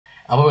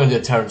I'm going to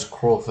do a Terence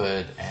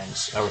Crawford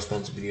and Errol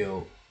Spence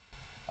video.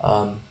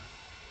 A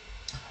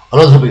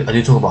lot of topics I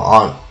do talk about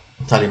aren't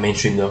entirely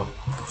mainstream though.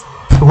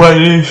 Why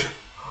it is?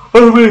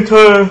 I'm really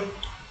tired.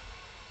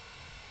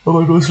 I'm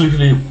gonna go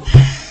sleep.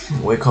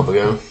 Wake up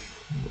again.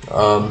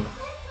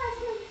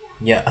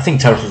 Yeah, I think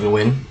Terence is gonna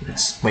win.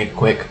 Let's make it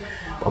quick.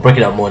 I'll break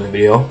it up more in the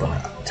video,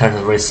 but Terence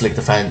has a very slick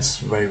defense,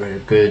 very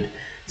good,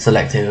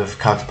 selective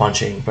counter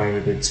punching,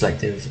 very good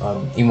selective.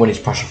 Even when he's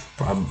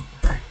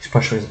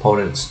pressuring his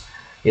opponents,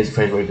 he has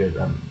very good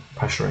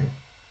pressuring.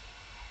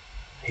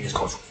 He just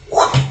goes.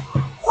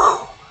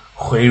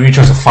 He really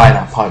tries to find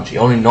that punch. He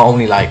not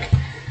only like,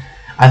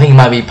 I think he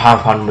might be pound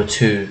for pound number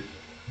 2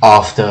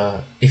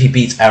 after, if he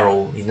beats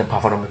Errol, he's in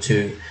pound for pound number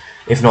 2.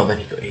 If not, then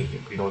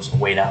he goes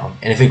way down.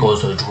 And if it goes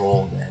to a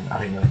draw, then I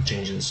think that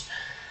changes.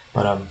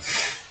 But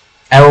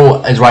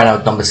Errol is right now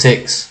number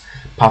 6,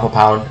 pound for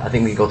pound. I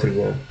think we go through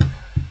the.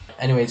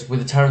 Anyways, with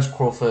the Terence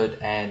Crawford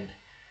and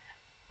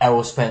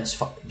Errol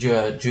Spence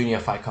Jr.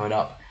 fight coming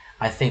up,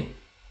 I think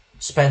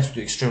Spence will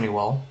do extremely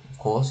well. Of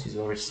course, he's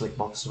a very slick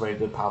boxer, very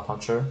good power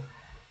puncher,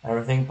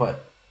 everything.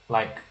 But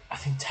like, I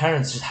think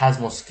Terence just has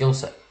more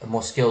skills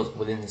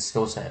within his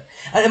skill set.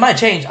 And it might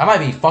change. I might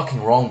be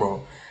fucking wrong,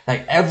 bro.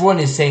 Like, everyone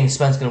is saying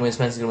Spence is gonna win,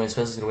 Spence is gonna win,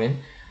 Spence is gonna win.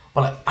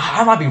 But like,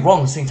 I might be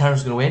wrong saying Terence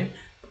is gonna win.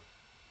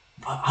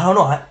 But I don't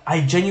know.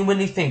 I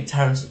genuinely think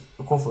Terence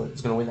Crawford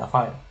is gonna win that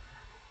fight.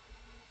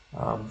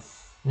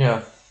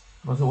 Yeah.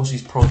 Let's watch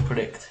these pros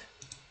predict.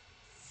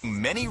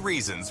 Many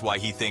reasons why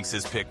he thinks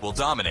his pick will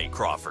dominate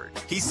Crawford.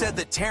 He said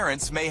that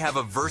Terence may have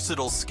a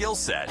versatile skill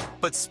set,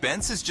 but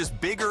Spence is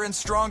just bigger and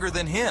stronger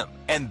than him.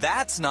 And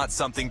that's not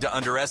something to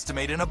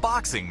underestimate in a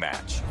boxing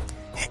match.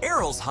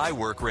 Errol's high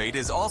work rate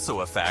is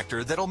also a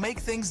factor that'll make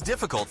things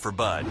difficult for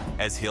Bud,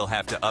 as he'll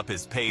have to up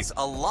his pace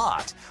a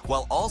lot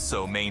while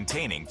also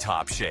maintaining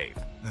top shape.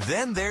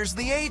 Then there's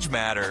the age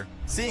matter.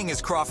 Seeing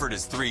as Crawford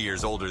is 3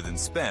 years older than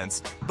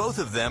Spence, both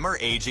of them are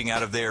aging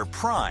out of their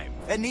prime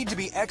and need to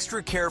be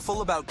extra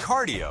careful about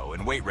cardio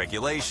and weight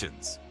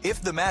regulations.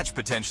 If the match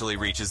potentially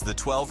reaches the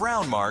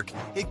 12-round mark,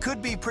 it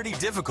could be pretty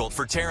difficult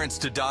for Terence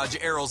to dodge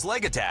Errol's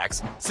leg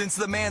attacks, since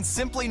the man's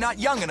simply not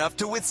young enough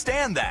to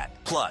withstand that.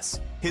 Plus,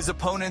 his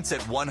opponents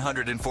at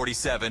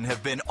 147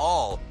 have been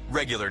all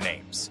regular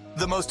names,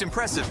 the most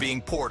impressive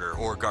being Porter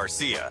or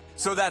Garcia,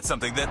 so that's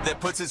something that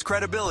puts his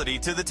credibility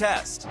to the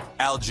test.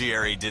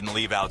 Algieri didn't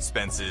leave out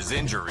Spence's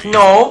injury.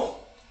 No,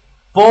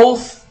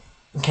 both.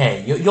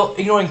 Okay, you're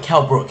ignoring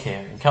Cal Brook here.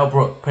 And Cal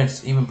Brook,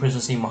 Prince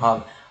Nassim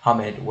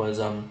Mohammed was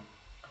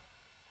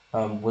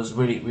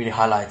really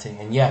highlighting.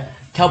 And yeah,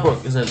 Cal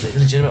Brook is a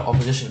legitimate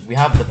opposition. We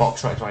have the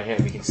box records right here.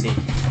 We can see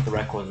the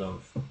records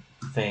of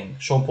thing.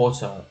 Sean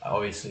Porter,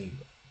 obviously,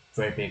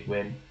 very big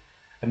win.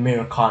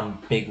 Amir Khan,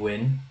 big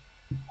win.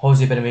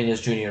 Jose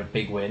Benavidez Jr.,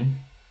 big win.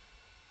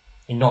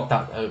 He knocked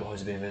out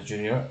Jose Benavidez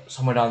Jr.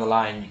 Somewhere down the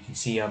line, you can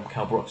see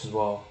Cal Brooks as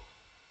well.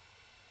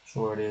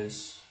 Sure it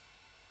is.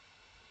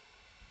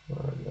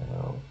 Where the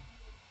hell?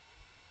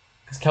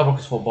 Because Cal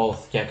Brooks is for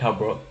both. Yeah, Cal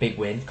Brooks, big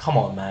win. Come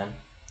on, man.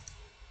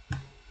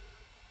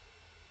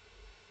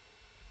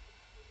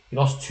 He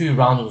lost 2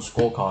 rounds on the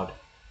scorecard.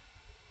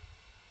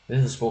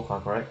 This is a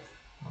scorecard, correct?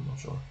 I'm not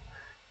sure.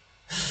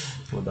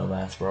 What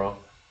dumbass, bro.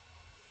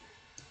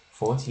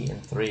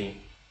 40-3.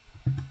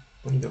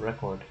 Pretty good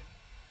record.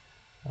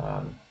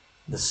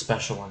 The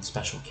special one,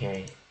 Special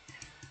K.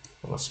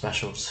 What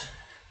specials?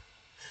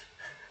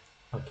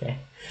 Okay.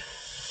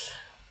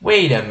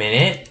 Wait a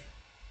minute.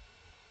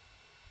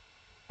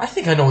 I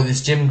think I know where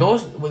this gym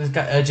goes. Where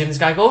this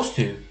guy goes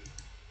to.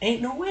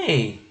 Ain't no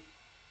way.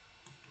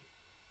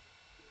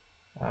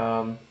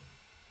 Yeah,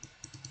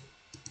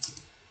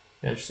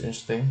 it's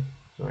interesting.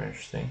 Very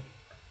interesting.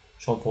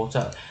 Sean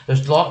Porter.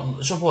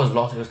 Sean Porter's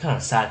lost. It was kind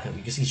of sad because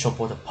you can see Sean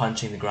Porter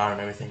punching the ground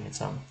and everything.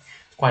 It's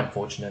quite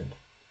unfortunate.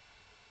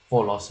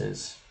 4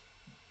 losses.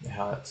 It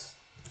hurts.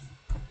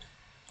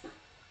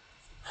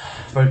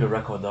 Very good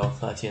record though.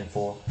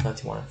 30-4,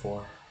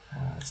 31-4.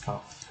 It's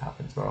tough. It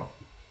happens, bro.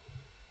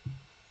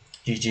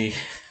 GG.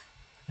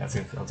 I'll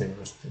take the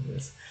rest of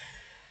this.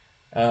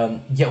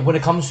 Yeah, when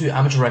it comes to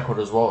amateur record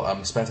as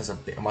well, Spence has a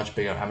much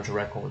bigger amateur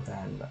record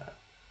than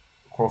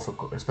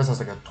Crawford. Spence has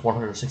like a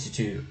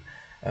 162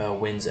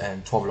 wins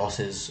and 12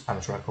 losses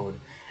amateur record,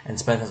 and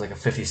Spence has like a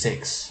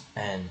 56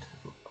 and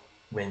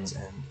wins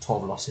and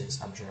 12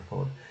 losses amateur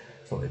record.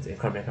 So it's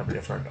incredibly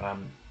different.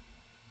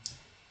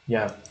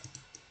 Yeah,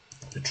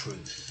 the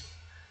truth.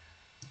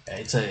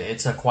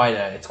 It's quite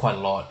a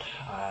lot.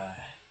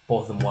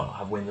 Both of them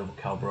have wins over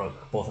Cal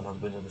Brook. Both of them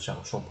have wins over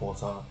Sean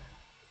Porter,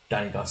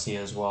 Danny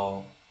Garcia as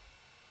well.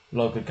 A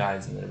lot of good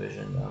guys in the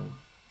division.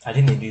 I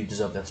think they do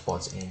deserve their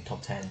spots in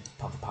top 10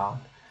 pound for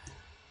pound.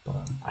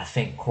 But I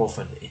think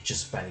Crawford is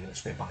just barely going to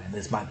scrape by him.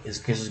 This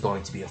is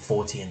going to be a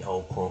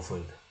 40-0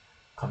 Crawford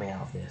coming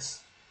out of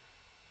this.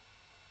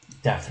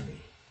 Definitely.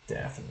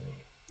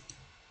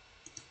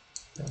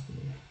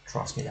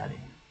 Trust me, Daddy.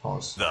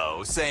 Pause.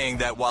 though, saying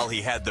that while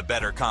he had the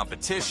better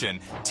competition,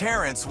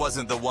 Terrence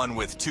wasn't the one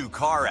with 2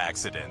 car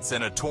accidents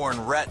and a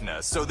torn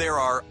retina, so there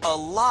are a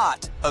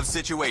lot of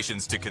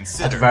situations to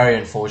consider. That's very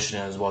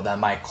unfortunate as well. That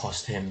might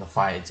cost him the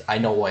fight. I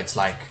know what it's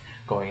like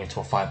going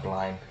into a fight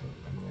blind.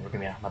 Look at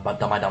me, my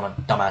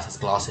dumbass has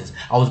glasses.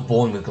 I was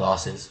born with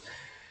glasses.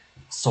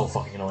 So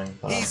fucking annoying.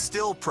 But, He's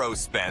still pro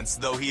Spence,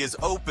 though he is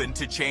open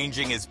to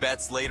changing his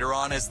bets later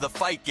on as the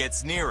fight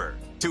gets nearer.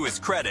 To his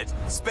credit,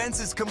 Spence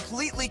is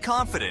completely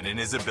confident in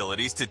his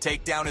abilities to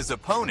take down his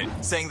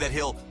opponent, saying that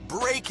he'll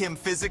break him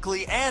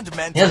physically and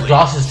mentally. he has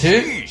glasses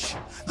too?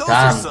 Sheesh. Those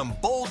Damn. are some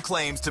bold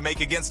claims to make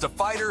against a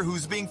fighter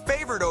who's being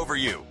favored over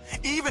you,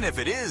 even if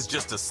it is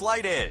just a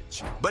slight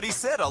edge. But he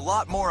said a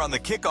lot more on the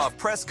kickoff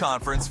press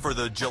conference for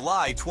the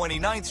July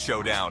 29th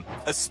showdown,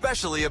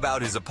 especially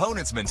about his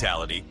opponent's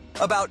mentality,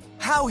 about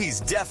how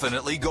he's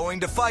definitely going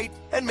to fight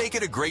and make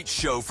it a great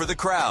show for the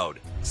crowd.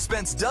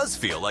 Spence does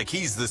feel like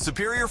he's the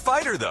superior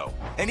fighter, though,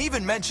 and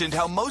even mentioned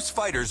how most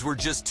fighters were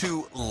just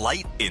too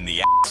light in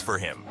the ass for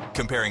him.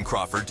 Comparing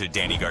Crawford to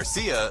Danny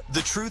Garcia,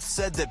 The Truth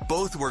said that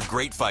both were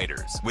great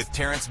fighters, with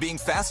Terrence being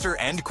faster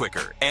and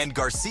quicker, and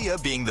Garcia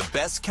being the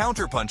best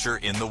counterpuncher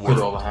in the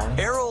world.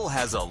 Errol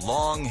has a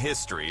long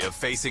history of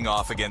facing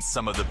off against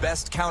some of the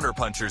best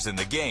counterpunchers in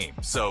the game,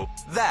 so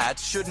that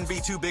shouldn't be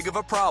too big of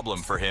a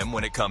problem for him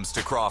when it comes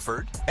to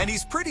Crawford. And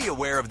he's pretty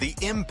aware of the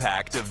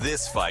impact of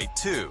this fight,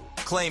 too,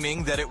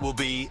 claiming that it will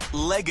be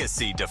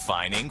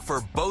legacy-defining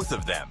for both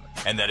of them,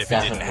 and that if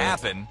it didn't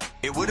happen,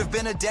 it would have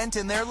been a dent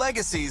in their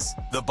legacies.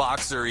 The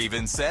boxer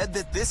even said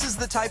that this is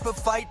the type of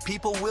fight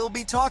people will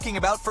be talking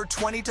about for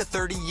 20 to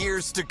 30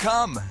 years to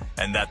come,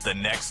 and that the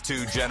next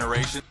 2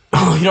 generations...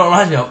 You know, it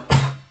reminds me of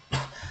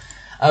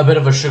a bit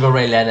of a Sugar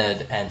Ray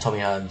Leonard and Tommy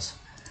Hearns.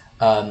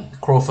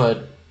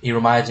 Crawford, he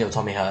reminds me of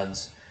Tommy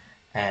Hearns,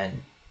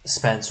 and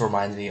Spence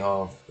reminds me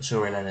of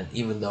Sugar Ray Leonard,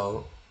 even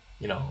though,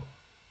 you know,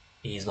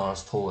 he's not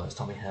as tall as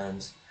Tommy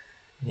Hearns,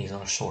 and he's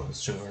not as short as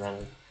Sugar Ray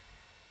Leonard.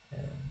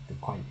 They're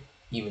quite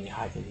evenly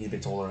heighted. He's a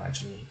bit taller,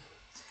 actually.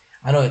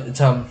 I know it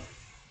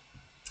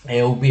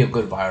will be a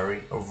good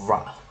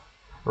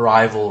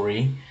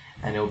rivalry,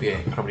 and it will be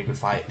an incredibly good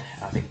fight.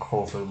 I think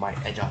Crawford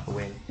might edge out the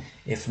win.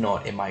 If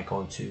not, it might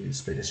go to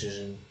split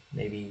decision.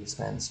 Maybe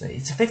Spence.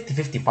 It's a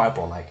 50-50 fight,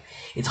 bro. Like,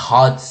 it's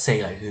hard to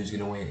say like who's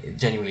gonna win. It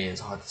genuinely is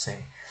hard to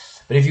say.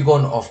 But if you're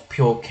going off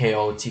pure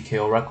KO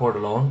TKO record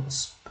alone,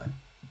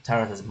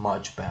 Terrence has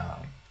much better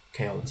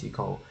KO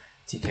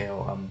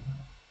TKO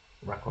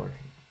record.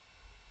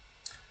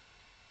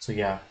 So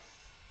yeah,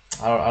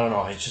 I don't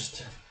know. It's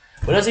just,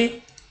 what does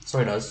he?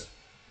 Sorry, does.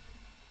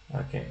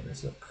 Okay,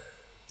 let's look.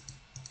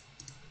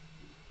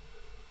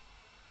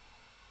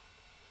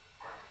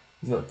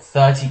 He's got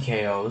 30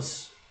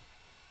 KOs,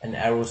 and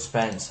Errol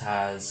Spence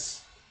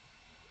has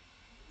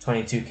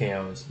 22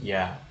 KOs.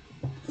 Yeah,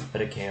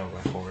 better KO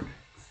record.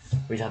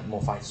 We have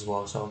more fights as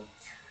well, so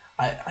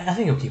I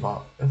think he'll keep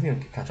up. I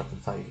think he'll catch up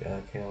with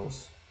 30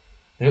 KOs.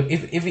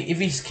 If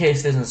his KO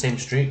stays on the same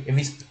streak, if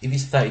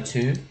he's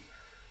 32,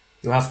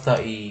 you'll have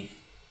 30.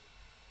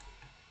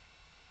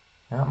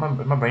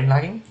 My brain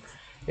lagging.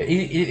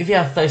 If he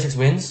has 36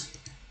 wins,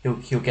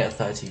 he'll get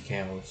 30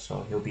 KOs,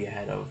 so he'll be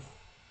ahead of.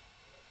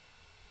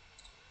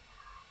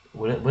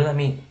 What does that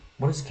mean?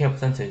 What is the KO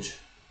percentage?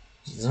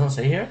 Does it not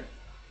say here?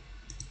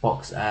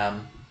 Box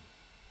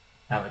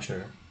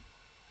amateur.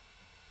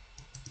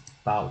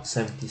 About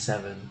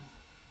 77.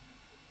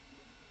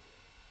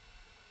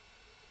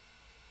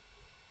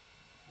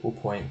 All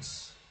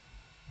points.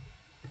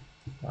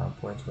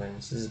 Points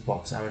wins. This is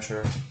box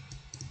amateur.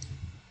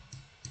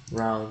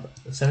 Round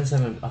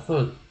 77. I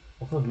thought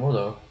more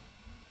though.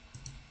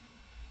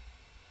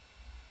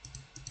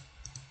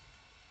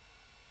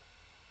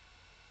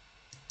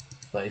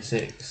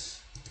 $36.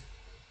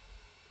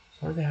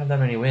 Why do they have that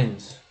many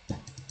wins?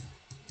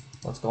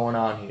 What's going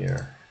on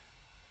here?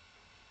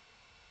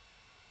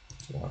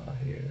 What's going on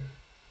here?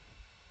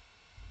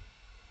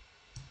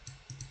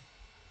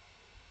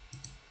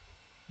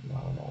 I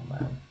don't know,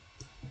 man.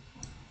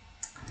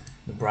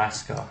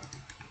 Nebraska.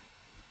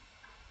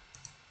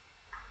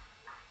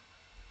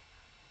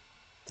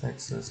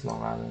 Texas,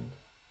 Long Island.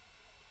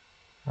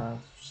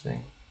 That's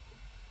interesting.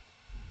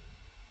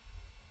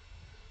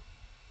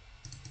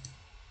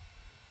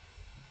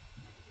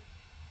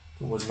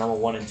 Who was number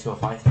 1 and 2 of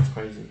fighting? That's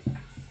crazy.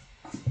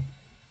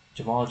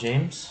 Jamal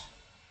James?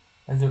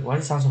 Why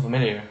does it sound so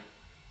familiar?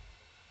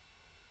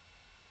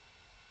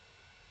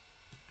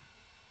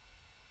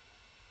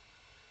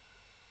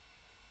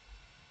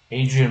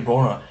 Adrian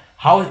Broner.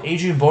 How is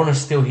Adrian Broner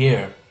still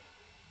here?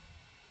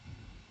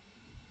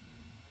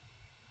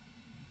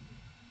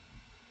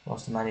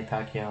 Lost to Manny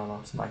Pacquiao,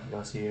 lost to Mikey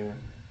Garcia,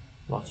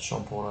 lost to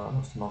Sean Porter,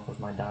 lost to Marcos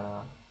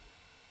Maidana.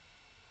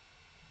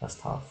 That's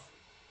tough.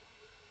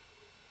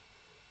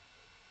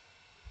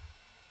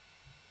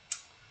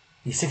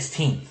 He's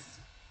 16th,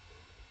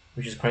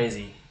 which is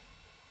crazy.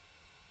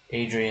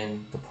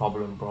 Adrian, the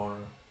problem,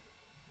 Broner.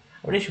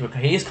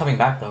 He is coming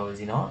back though, is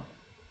he not?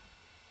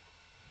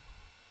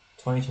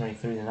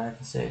 2023, the 9th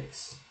and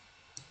 6th.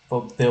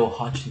 For Bill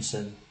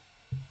Hutchinson.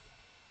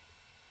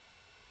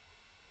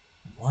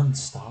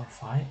 1-star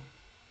fight.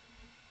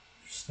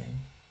 Interesting.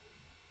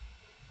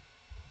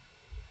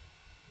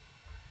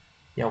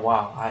 Yeah,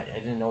 wow. I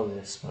didn't know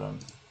this, but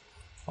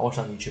I'll watch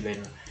it on YouTube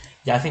later.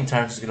 Yeah, I think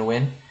Terrence is gonna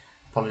win.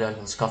 Apologize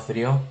for the scuff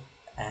video,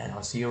 and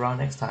I'll see you around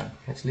next time.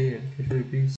 Catch you later. Peace.